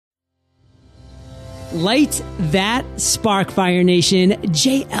Light that spark, Fire Nation.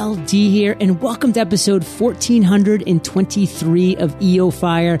 JLD here, and welcome to episode 1423 of EO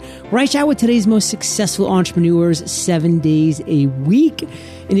Fire, where I chat with today's most successful entrepreneurs 7 days a week.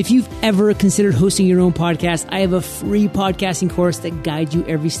 And if you've ever considered hosting your own podcast, I have a free podcasting course that guides you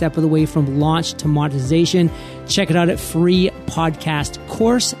every step of the way from launch to monetization. Check it out at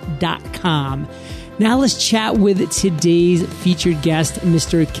freepodcastcourse.com. Now let's chat with today's featured guest,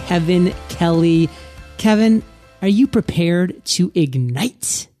 Mr. Kevin Kelly. Kevin, are you prepared to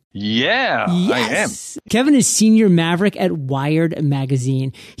ignite? Yeah, yes. I am. Kevin is senior maverick at Wired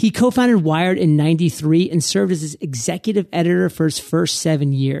magazine. He co-founded Wired in '93 and served as its executive editor for his first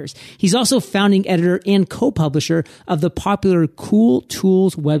 7 years. He's also founding editor and co-publisher of the popular Cool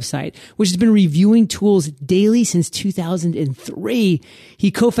Tools website, which has been reviewing tools daily since 2003.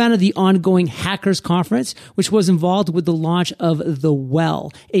 He co-founded the ongoing Hackers Conference, which was involved with the launch of The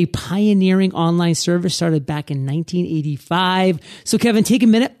Well, a pioneering online service started back in 1985. So Kevin, take a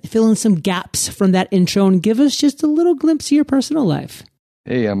minute, fill in some gaps from that intro, and give us just a little glimpse of your personal life.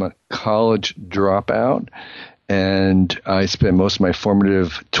 Hey, I'm a college dropout, and I spent most of my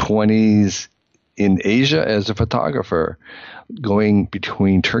formative 20s in Asia as a photographer, going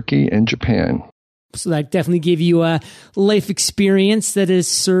between Turkey and Japan. So that definitely gave you a life experience that has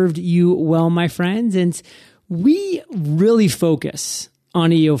served you well, my friends. And we really focus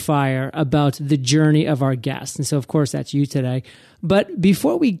on EO Fire about the journey of our guests. And so, of course, that's you today. But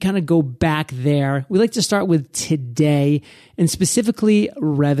before we kind of go back there, we like to start with today, and specifically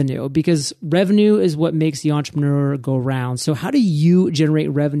revenue, because revenue is what makes the entrepreneur go round. So how do you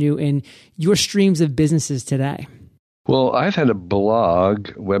generate revenue in your streams of businesses today? Well, I've had a blog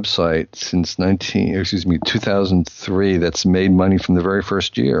website since 2003 that's made money from the very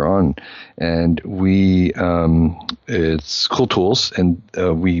first year on. And it's Cool Tools, and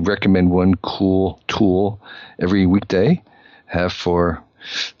we recommend one cool tool every weekday, have for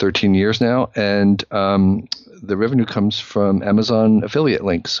 13 years now. And the revenue comes from Amazon affiliate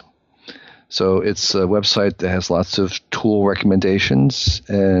links. So it's a website that has lots of tool recommendations,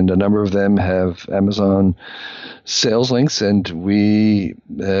 and a number of them have Amazon sales links, and we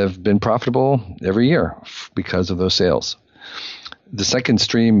have been profitable every year because of those sales. The second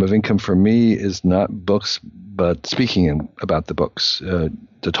stream of income for me is not books, but speaking about the books,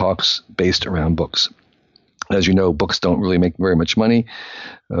 the talks based around books. As you know, books don't really make very much money,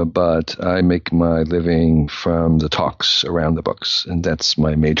 but I make my living from the talks around the books, and that's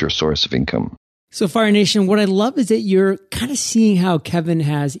my major source of income. So Fire Nation, what I love is that you're kind of seeing how Kevin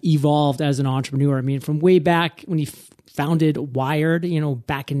has evolved as an entrepreneur. I mean, from way back when he founded Wired,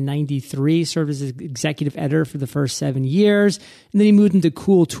 back in '93, served as executive editor for the first 7 years. And then he moved into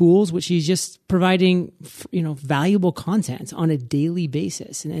Cool Tools, which he's just providing, valuable content on a daily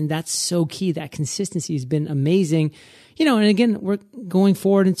basis. And that's so key. That consistency has been amazing. And again, we're going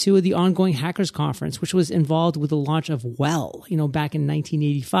forward into the ongoing Hackers Conference, which was involved with the launch of Well, back in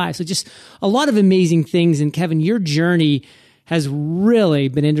 1985. So just a lot of amazing things. And Kevin, your journey has really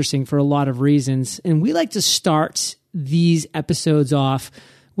been interesting for a lot of reasons. And we like to start these episodes off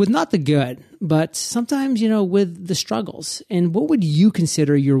with not the good, but sometimes, with the struggles. And what would you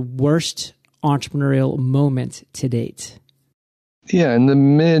consider your worst entrepreneurial moment to date? Yeah, in the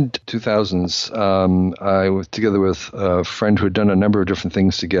mid-2000s, I was together with a friend who had done a number of different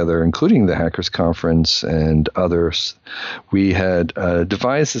things together, including the Hackers Conference and others. We had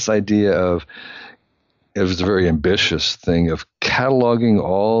devised this idea of, it was a very ambitious thing, of cataloging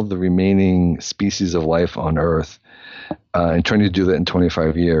all the remaining species of life on Earth and trying to do that in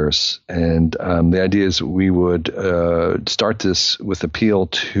 25 years. And the idea is we would start this with appeal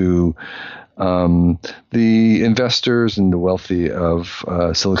to the investors and the wealthy of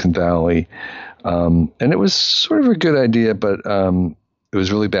Silicon Valley. And it was sort of a good idea, but it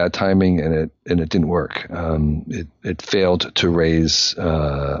was really bad timing, and it didn't work. It failed to raise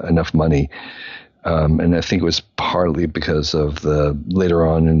enough money. And I think it was partly because of later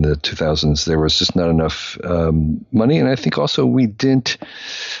on in the 2000s, there was just not enough money. And I think also we didn't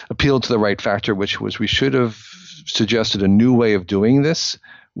appeal to the right factor, which was we should have suggested a new way of doing this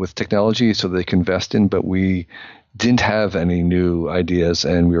with technology so they can invest in, but we didn't have any new ideas,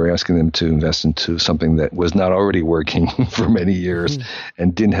 and we were asking them to invest into something that was not already working for many years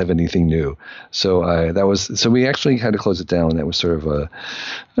and didn't have anything new. So we actually had to close it down. That was sort of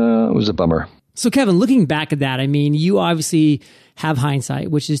it was a bummer. So Kevin, looking back at that, I mean, you obviously have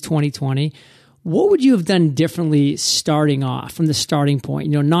hindsight, which is 2020. What would you have done differently starting off from the starting point?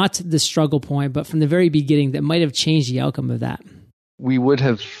 Not the struggle point, but from the very beginning that might have changed the outcome of that? We would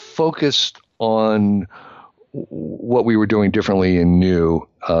have focused on what we were doing differently and new,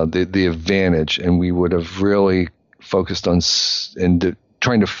 the advantage, and we would have really focused on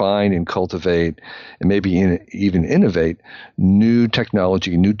trying to find and cultivate and maybe even innovate new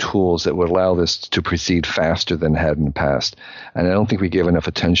technology, new tools that would allow this to proceed faster than it had in the past. And I don't think we gave enough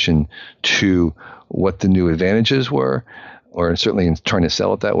attention to what the new advantages were, or certainly in trying to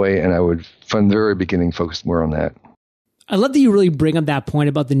sell it that way. And I would, from the very beginning, focus more on that. I love that you really bring up that point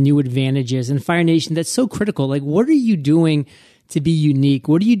about the new advantages and Fire Nation. That's so critical. Like, what are you doing to be unique?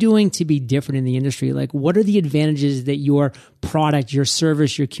 What are you doing to be different in the industry? Like, what are the advantages that your product, your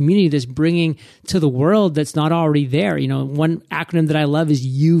service, your community is bringing to the world that's not already there? You know, one acronym that I love is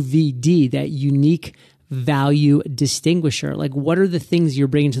UVD, that unique value distinguisher. Like, what are the things you're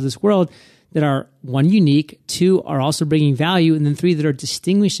bringing to this world that are, one, unique, two, are also bringing value, and then three, that are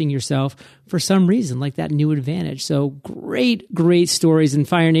distinguishing yourself for some reason, like that new advantage. So great stories in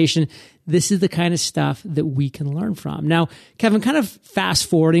Fire Nation. This is the kind of stuff that we can learn from. Now, Kevin, kind of fast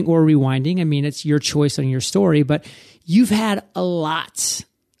forwarding or rewinding, I mean, it's your choice on your story, but you've had a lot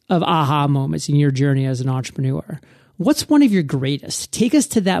of aha moments in your journey as an entrepreneur. What's one of your greatest? Take us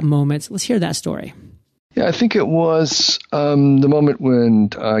to that moment. Let's hear that story. Yeah, I think it was the moment when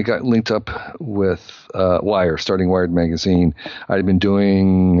I got linked up with Wired, starting Wired magazine. I'd been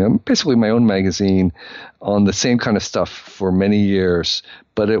doing basically my own magazine on the same kind of stuff for many years,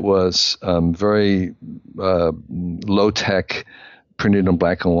 but it was very low-tech, printed on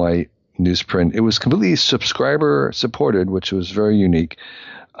black and white newsprint. It was completely subscriber supported, which was very unique.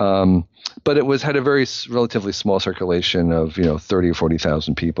 But it had a very relatively small circulation of 30 or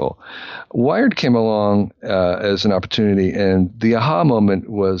 40,000 people. Wired came along as an opportunity, and the aha moment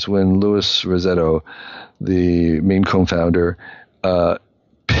was when Louis Rossetto, the main co-founder,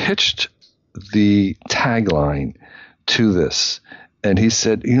 pitched the tagline to this, and he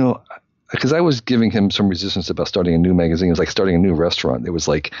said, because I was giving him some resistance about starting a new magazine. It was like starting a new restaurant. It was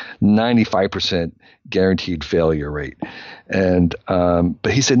like 95% guaranteed failure rate. And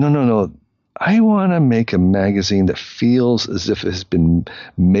but he said, no. I want to make a magazine that feels as if it has been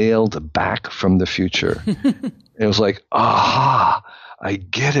mailed back from the future. It was like, aha, I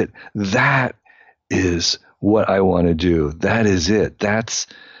get it. That is what I want to do. That is it.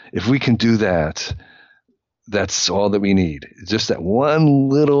 If we can do that, that's all that we need. Just that one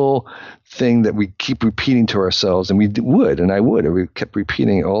little thing that we keep repeating to ourselves, and we kept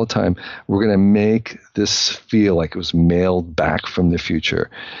repeating it all the time. We're going to make this feel like it was mailed back from the future.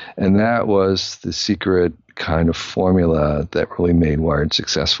 And that was the secret kind of formula that really made Wired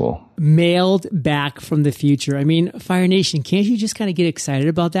successful. Mailed back from the future. I mean, Fire Nation, can't you just kind of get excited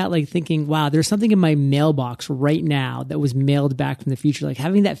about that? Like thinking, wow, there's something in my mailbox right now that was mailed back from the future. Like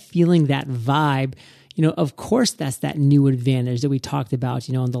having that feeling, that vibe. Of course, that's that new advantage that we talked about,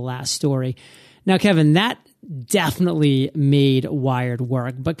 in the last story. Now, Kevin, that definitely made Wired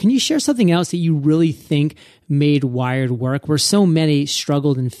work. But can you share something else that you really think made Wired work, where so many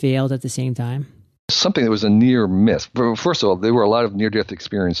struggled and failed at the same time? Something that was a near miss. First of all, there were a lot of near-death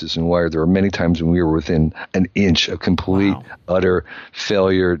experiences in Wired. There were many times when we were within an inch of complete, utter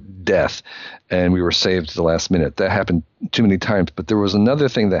failure, death, and we were saved at the last minute. That happened too many times. But there was another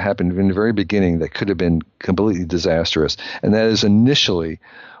thing that happened in the very beginning that could have been completely disastrous, and that is initially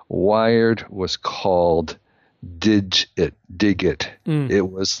Wired was called Dig It.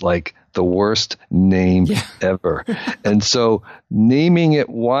 It was like the worst name ever. And so naming it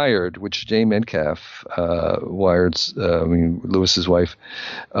Wired, which Jay Metcalf, Lewis's wife,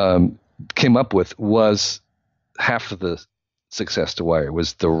 came up with, was half of the success to Wired. It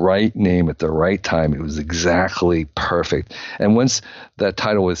was the right name at the right time. It was exactly perfect. And once that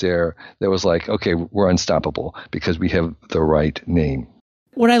title was there was like, okay, we're unstoppable because we have the right name.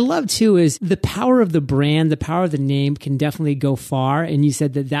 What I love too is the power of the brand, the power of the name can definitely go far. And you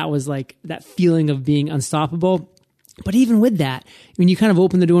said that was like that feeling of being unstoppable. But even with that, when you kind of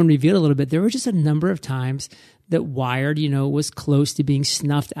open the door and reveal a little bit, there were just a number of times that Wired, was close to being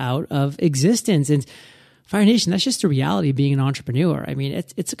snuffed out of existence. And Fire Nation, that's just the reality of being an entrepreneur. I mean,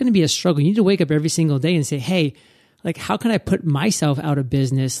 it's going to be a struggle. You need to wake up every single day and say, hey, like, how can I put myself out of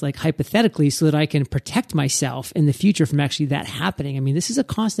business, like hypothetically, so that I can protect myself in the future from actually that happening? I mean, this is a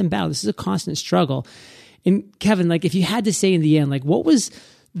constant battle. This is a constant struggle. And Kevin, like, if you had to say in the end, like, what was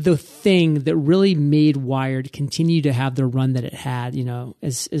the thing that really made Wired continue to have the run that it had,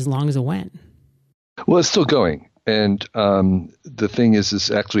 as long as it went? Well, it's still going. And the thing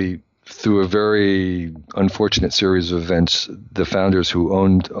is actually through a very unfortunate series of events, the founders who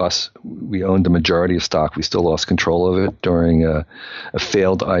owned us, we owned the majority of stock. We still lost control of it during a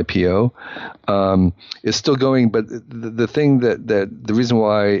failed IPO. It's still going, but the thing that the reason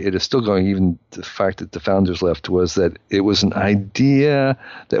why it is still going, even the fact that the founders left, was that it was an idea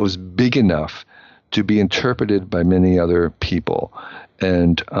that was big enough to be interpreted by many other people.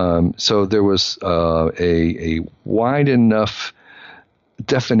 And so there was a wide enough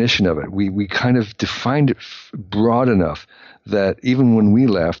definition of it. We kind of defined it broad enough that even when we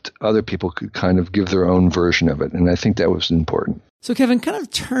left, other people could kind of give their own version of it. And I think that was important. So Kevin, kind of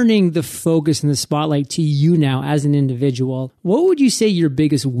turning the focus and the spotlight to you now as an individual, what would you say your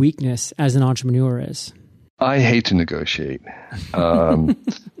biggest weakness as an entrepreneur is? I hate to negotiate. I'm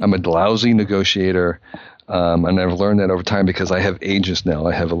a lousy negotiator. And I've learned that over time because I have agents now.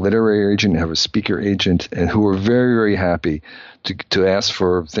 I have a literary agent, I have a speaker agent, and who are very, very happy to ask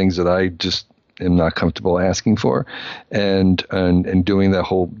for things that I just am not comfortable asking for, and doing the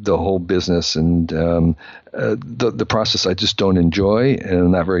whole business and the process I just don't enjoy, and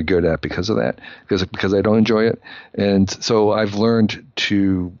I'm not very good at because of that, because I don't enjoy it. And so I've learned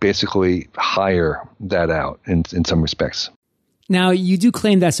to basically hire that out in some respects. Now, you do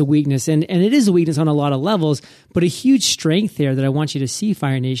claim that's a weakness, and it is a weakness on a lot of levels, but a huge strength there that I want you to see,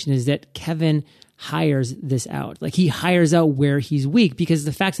 Fire Nation, is that Kevin hires this out. Like, he hires out where he's weak, because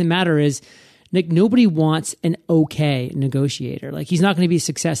the fact of the matter is, Nick, nobody wants an okay negotiator. Like, he's not going to be a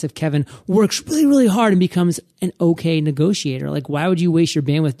success if Kevin works really, really hard and becomes an okay negotiator. Like, why would you waste your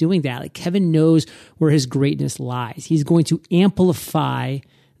bandwidth doing that? Like, Kevin knows where his greatness lies. He's going to amplify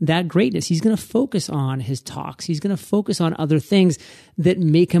that greatness. He's going to focus on his talks. He's going to focus on other things that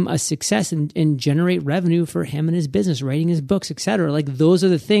make him a success and generate revenue for him and his business, writing his books, etc. Like, those are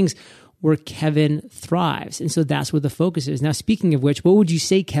the things where Kevin thrives. And so that's where the focus is. Now, speaking of which, what would you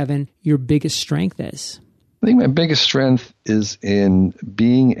say, Kevin, your biggest strength is? I think my biggest strength is in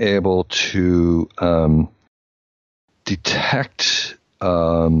being able to detect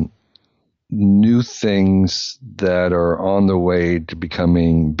new things that are on the way to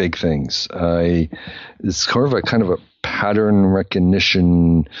becoming big things. It's kind of a pattern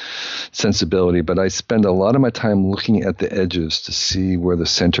recognition sensibility, but I spend a lot of my time looking at the edges to see where the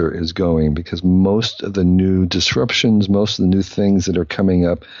center is going, because most of the new disruptions, most of the new things that are coming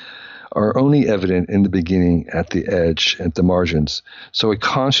up are only evident in the beginning, at the edge, at the margins. So I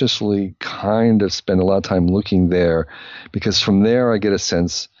consciously kind of spend a lot of time looking there, because from there I get a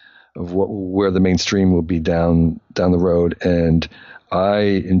sense of where the mainstream will be down the road. And I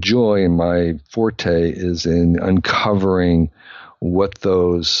enjoy, and my forte is in uncovering what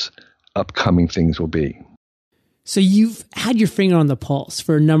those upcoming things will be. So you've had your finger on the pulse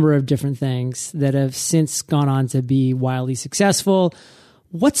for a number of different things that have since gone on to be wildly successful.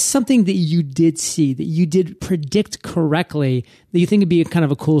 What's something that you did see, that you did predict correctly, that you think would be a kind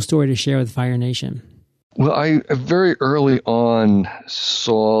of a cool story to share with Fire Nation? Well, I very early on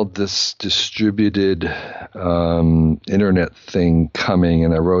saw this distributed internet thing coming,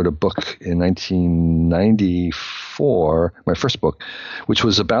 and I wrote a book in 1994, my first book, which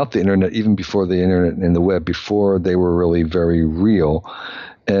was about the internet, even before the internet and the web, before they were really very real.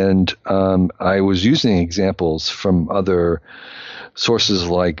 And I was using examples from other sources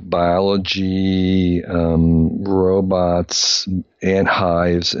like biology, robots, ant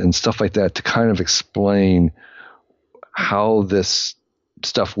hives, and stuff like that to kind of explain how this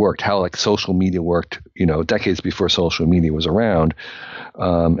stuff worked, how like social media worked, decades before social media was around.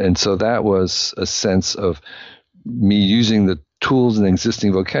 And so that was a sense of me using the tools and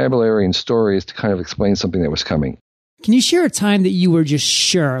existing vocabulary and stories to kind of explain something that was coming. Can you share a time that you were just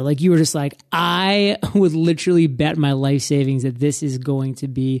sure, like you were just like, I would literally bet my life savings that this is going to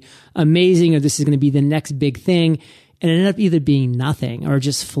be amazing, or this is going to be the next big thing, and it ended up either being nothing or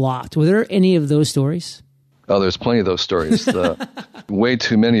just flopped? Were there any of those stories? Oh, there's plenty of those stories. Way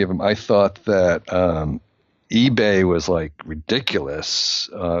too many of them. I thought that eBay was like ridiculous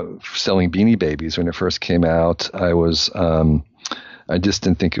selling Beanie Babies when it first came out. I just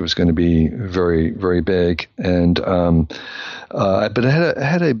didn't think it was going to be very, very big. And but I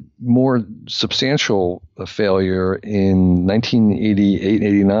had a more substantial failure in 1988,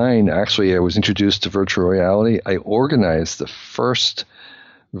 89. Actually, I was introduced to virtual reality. I organized the first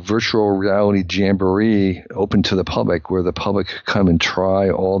virtual reality jamboree open to the public, where the public could come and try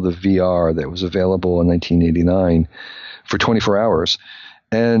all the VR that was available in 1989 for 24 hours.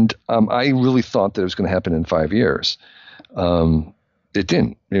 And I really thought that it was going to happen in 5 years. It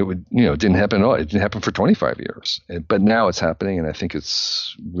didn't. It didn't happen at all. It didn't happen for 25 years. But now it's happening, and I think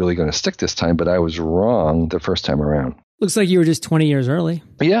it's really going to stick this time. But I was wrong the first time around. Looks like you were just 20 years early.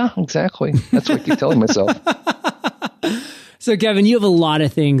 Yeah, exactly. That's what I keep telling myself. So, Kevin, you have a lot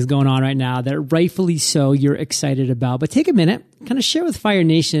of things going on right now that rightfully so you're excited about. But take a minute, kind of share with Fire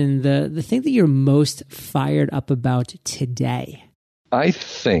Nation the thing that you're most fired up about today. I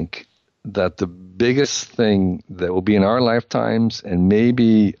think that the biggest thing that will be in our lifetimes and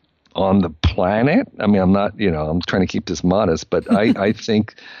maybe on the planet, I mean, I'm not, I'm trying to keep this modest, but I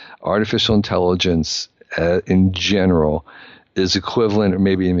think artificial intelligence in general is equivalent or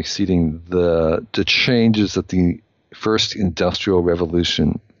maybe even exceeding the changes that the first industrial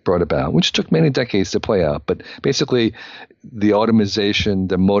revolution brought about, which took many decades to play out. But basically, the automation,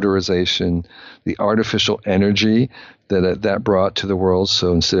 the motorization, the artificial energy that brought to the world.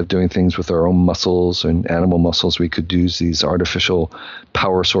 So instead of doing things with our own muscles and animal muscles, we could use these artificial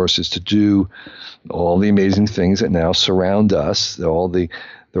power sources to do all the amazing things that now surround us. They're all the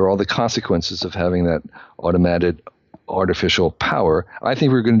consequences of having that automated artificial power. I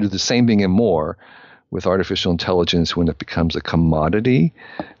think we're going to do the same thing and more with artificial intelligence when it becomes a commodity,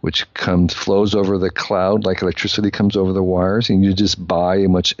 which flows over the cloud like electricity comes over the wires, and you just buy as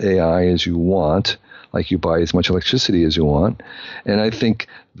much AI as you want, like you buy as much electricity as you want. And I think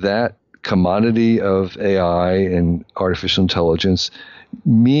that commodity of AI and artificial intelligence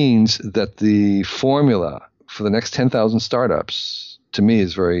means that the formula for the next 10,000 startups, to me,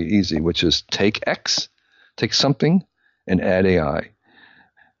 is very easy, which is take X, take something, and add AI.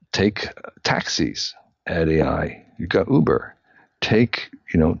 Take taxis, add AI. You've got Uber. Take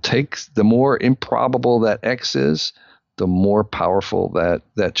the more improbable that X is, the more powerful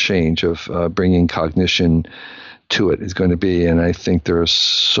that change of bringing cognition to it is going to be. And I think there are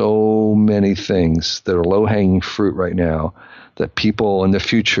so many things that are low-hanging fruit right now that people in the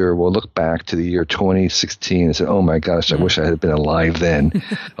future will look back to the year 2016 and say, oh my gosh, I wish I had been alive then,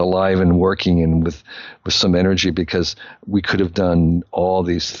 alive and working and with some energy, because we could have done all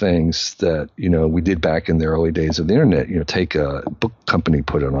these things that, we did back in the early days of the internet. Take a book company,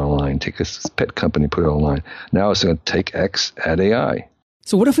 put it online, take a pet company, put it online. Now it's going to take X, add AI.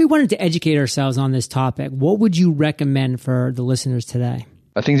 So what if we wanted to educate ourselves on this topic? What would you recommend for the listeners today?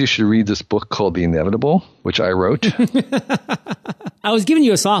 I think you should read this book called The Inevitable, which I wrote. I was giving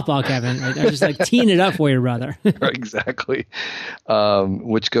you a softball, Kevin. I was just teeing it up for you, brother. Exactly.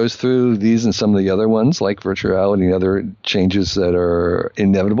 Which goes through these and some of the other ones, like virtual reality and other changes that are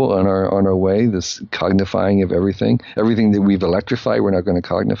inevitable on our way, this cognifying of everything. Everything that we've electrified, we're not going to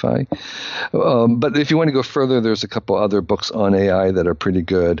cognify. But if you want to go further, there's a couple other books on AI that are pretty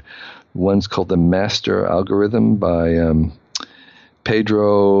good. One's called The Master Algorithm by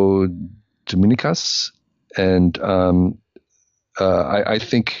Pedro Dominicas, and I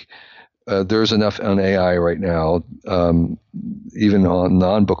think there's enough on AI right now, even on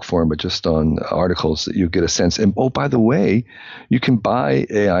non-book form, but just on articles, that you get a sense. And oh, by the way, you can buy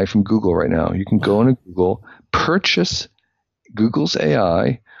AI from Google right now. You can go into Google, purchase Google's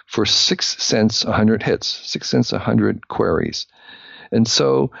AI for 6 cents 100 hits, 6 cents 100 queries. And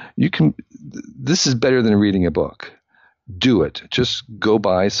so this is better than reading a book. Do it. Just go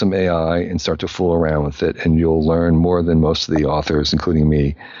buy some AI and start to fool around with it, and you'll learn more than most of the authors, including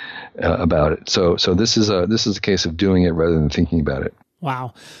me, about it. So this is a case of doing it rather than thinking about it.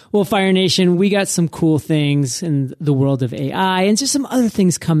 Wow. Well, Fire Nation, we got some cool things in the world of AI and just some other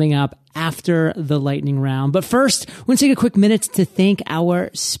things coming up after the lightning round. But first, we're going to take a quick minute to thank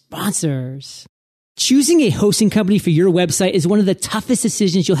our sponsors. Choosing a hosting company for your website is one of the toughest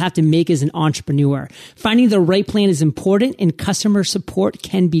decisions you'll have to make as an entrepreneur. Finding the right plan is important, and customer support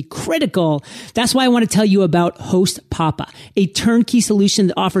can be critical. That's why I want to tell you about Host Papa, a turnkey solution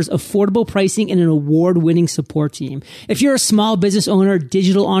that offers affordable pricing and an award-winning support team. If you're a small business owner,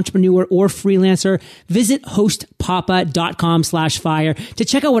 digital entrepreneur, or freelancer, visit hostpapa.com/fire to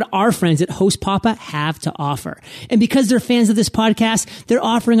check out what our friends at Host Papa have to offer. And because they're fans of this podcast, they're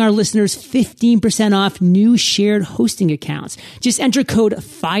offering our listeners 15% off new shared hosting accounts. Just enter code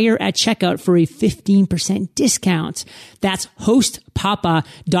FIRE at checkout for a 15% discount. That's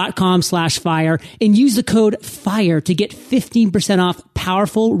hostpapa.com/fire and use the code FIRE to get 15% off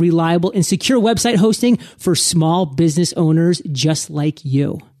powerful, reliable, and secure website hosting for small business owners just like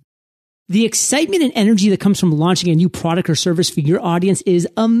you. The excitement and energy that comes from launching a new product or service for your audience is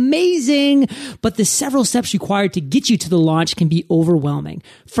amazing, but the several steps required to get you to the launch can be overwhelming.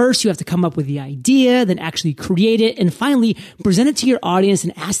 First, you have to come up with the idea, then actually create it, and finally present it to your audience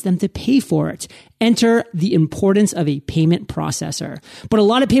and ask them to pay for it. Enter the importance of a payment processor. But a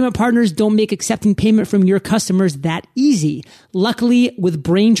lot of payment partners don't make accepting payment from your customers that easy. Luckily, with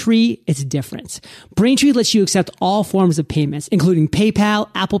Braintree, it's different. Braintree lets you accept all forms of payments, including PayPal,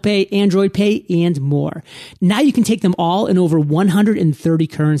 Apple Pay, Android Pay, and more. Now you can take them all in over 130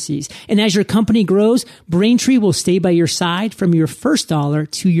 currencies. And as your company grows, Braintree will stay by your side from your first dollar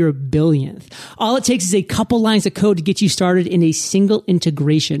to your billionth. All it takes is a couple lines of code to get you started in a single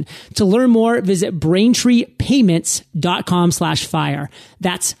integration. To learn more, visit BraintreePayments.com/fire.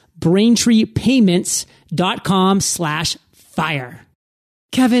 That's BraintreePayments.com/fire.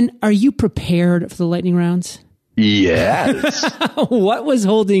 Kevin, are you prepared for the lightning rounds? Yes. What was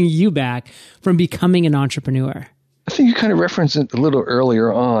holding you back from becoming an entrepreneur? I think you kind of referenced it a little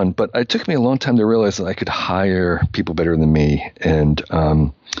earlier on, but it took me a long time to realize that I could hire people better than me. And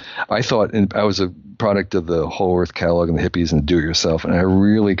I thought I was a product of the Whole Earth catalog and the hippies and the do-it-yourself, and I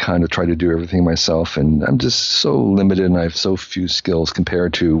really kind of tried to do everything myself. And I'm just so limited, and I have so few skills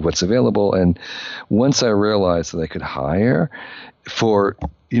compared to what's available. And once I realized that I could hire for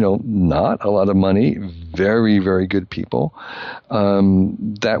not a lot of money, very, very good people,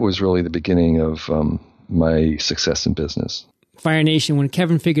 that was really the beginning of my success in business. Fire Nation, when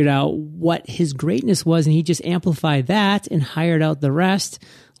Kevin figured out what his greatness was and he just amplified that and hired out the rest,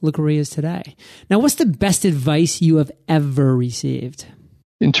 look where he is today. Now, what's the best advice you have ever received?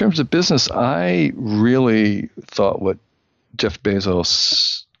 In terms of business, I really thought what Jeff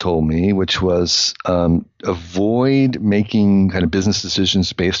Bezos told me, which was avoid making kind of business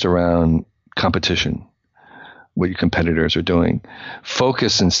decisions based around competition, what your competitors are doing.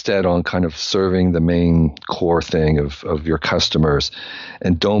 Focus instead on kind of serving the main core thing of your customers,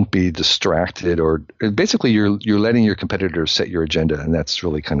 and don't be distracted, or basically you're letting your competitors set your agenda, and that's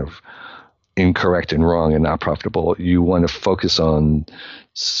really kind of incorrect and wrong and not profitable. You want to focus on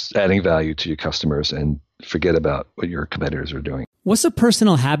adding value to your customers and forget about what your competitors are doing. What's a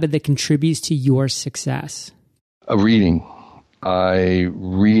personal habit that contributes to your success? Reading. I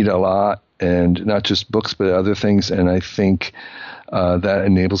read a lot, and not just books, but other things. And I think that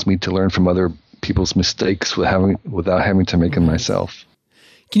enables me to learn from other people's mistakes without having to make them myself.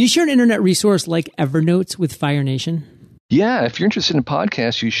 Can you share an internet resource like Evernote with Fire Nation? Yeah, if you're interested in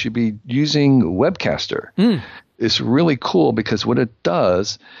podcasts, you should be using Webcaster. It's really cool because what it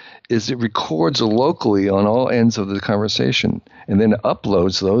does is it records locally on all ends of the conversation and then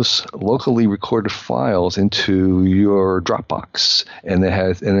uploads those locally recorded files into your Dropbox, and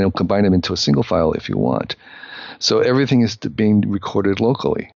it'll combine them into a single file if you want. So everything is being recorded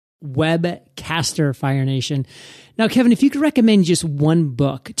locally. Webcaster, Fire Nation. Now, Kevin, if you could recommend just one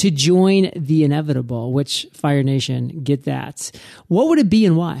book to join the inevitable, which Fire Nation, get that, what would it be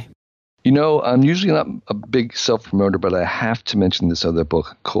and why? I'm usually not a big self-promoter, but I have to mention this other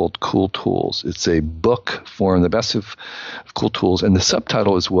book called Cool Tools. It's a book form, the best of cool tools, and the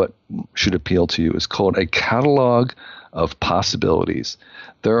subtitle is what should appeal to you. It's called A Catalog of Possibilities.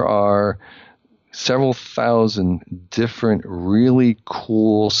 There are several thousand different really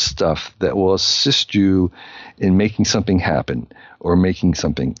cool stuff that will assist you in making something happen or making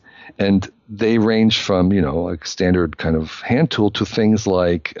something. And they range from, a standard kind of hand tool to things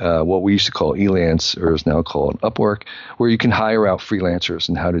like what we used to call Elance, or is now called Upwork, where you can hire out freelancers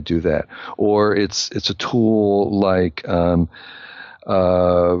and how to do that. Or it's a tool like how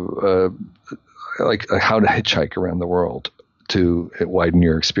to hitchhike around the world to widen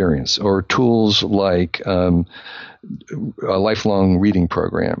your experience, or tools like a lifelong reading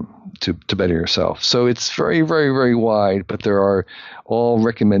program to better yourself. So it's very, very, very wide, but there are all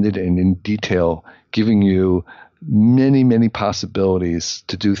recommended and in detail giving you many, many possibilities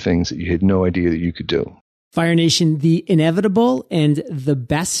to do things that you had no idea that you could do. Fire Nation, the inevitable and the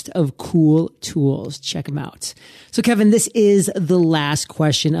best of cool tools. Check them out. So, Kevin, this is the last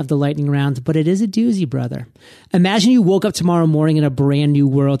question of the lightning round, but it is a doozy, brother. Imagine you woke up tomorrow morning in a brand new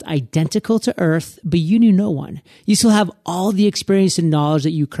world, identical to Earth, but you knew no one. You still have all the experience and knowledge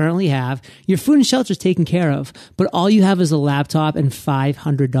that you currently have. Your food and shelter is taken care of, but all you have is a laptop and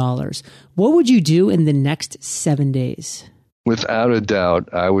 $500. What would you do in the next 7 days? Without a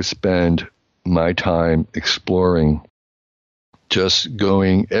doubt, I would spend my time exploring, just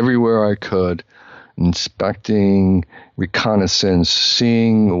going everywhere I could, inspecting, reconnaissance,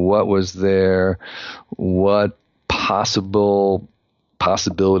 seeing what was there, what possibilities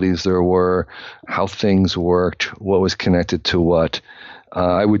there were, how things worked, what was connected to what.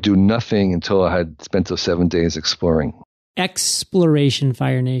 I would do nothing until I had spent those 7 days exploring. Exploration,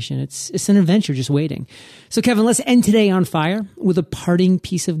 Fire Nation. It's an adventure just waiting. So, Kevin, let's end today on fire with a parting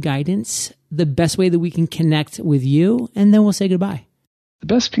piece of guidance, the best way that we can connect with you, and then we'll say goodbye. The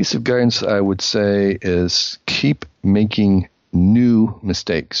best piece of guidance I would say is keep making new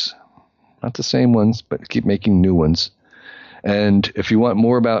mistakes. Not the same ones, but keep making new ones. And if you want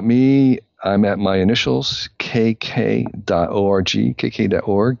more about me, I'm at my initials, kk.org.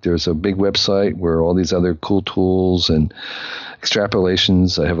 There's a big website where all these other cool tools and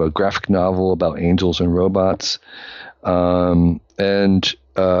extrapolations. I have a graphic novel about angels and robots, and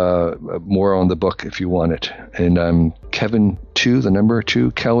more on the book if you want it. And I'm Kevin2, the number 2,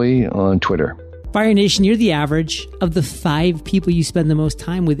 Kelly on Twitter. Fire Nation, you're the average of the 5 people you spend the most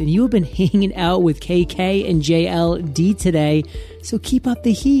time with, and you have been hanging out with KK and JLD today, so keep up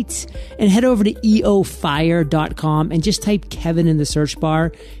the heat. And head over to eofire.com and just type Kevin in the search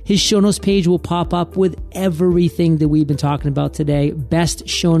bar. His show notes page will pop up with everything that we've been talking about today. Best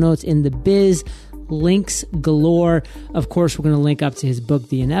show notes in the biz, links galore. Of course, we're going to link up to his book,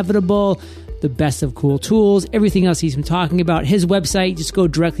 The Inevitable, the best of cool tools, everything else he's been talking about. His website, just go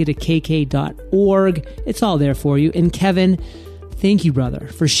directly to kk.org. It's all there for you. And Kevin, thank you, brother,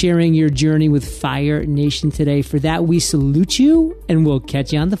 for sharing your journey with Fire Nation today. For that, we salute you, and we'll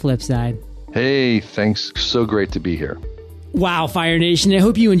catch you on the flip side. Hey, thanks. So great to be here. Wow, Fire Nation. I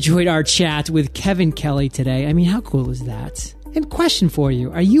hope you enjoyed our chat with Kevin Kelly today. I mean, how cool is that? And question for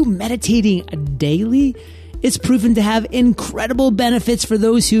you, are you meditating daily? It's proven to have incredible benefits for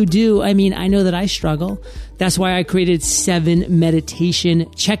those who do. I mean, I know that I struggle. That's why I created 7 Meditation.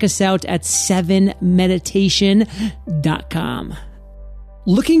 Check us out at 7meditation.com.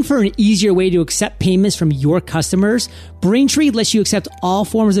 Looking for an easier way to accept payments from your customers? Braintree lets you accept all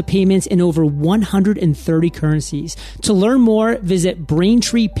forms of payments in over 130 currencies. To learn more, visit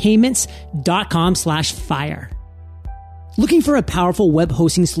braintreepayments.com/fire. Looking for a powerful web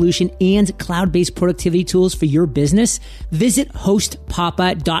hosting solution and cloud-based productivity tools for your business? Visit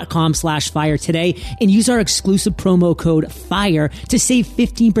hostpapa.com/fire today and use our exclusive promo code FIRE to save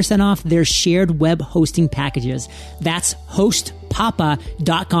 15% off their shared web hosting packages. That's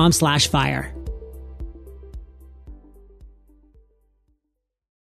hostpapa.com/fire.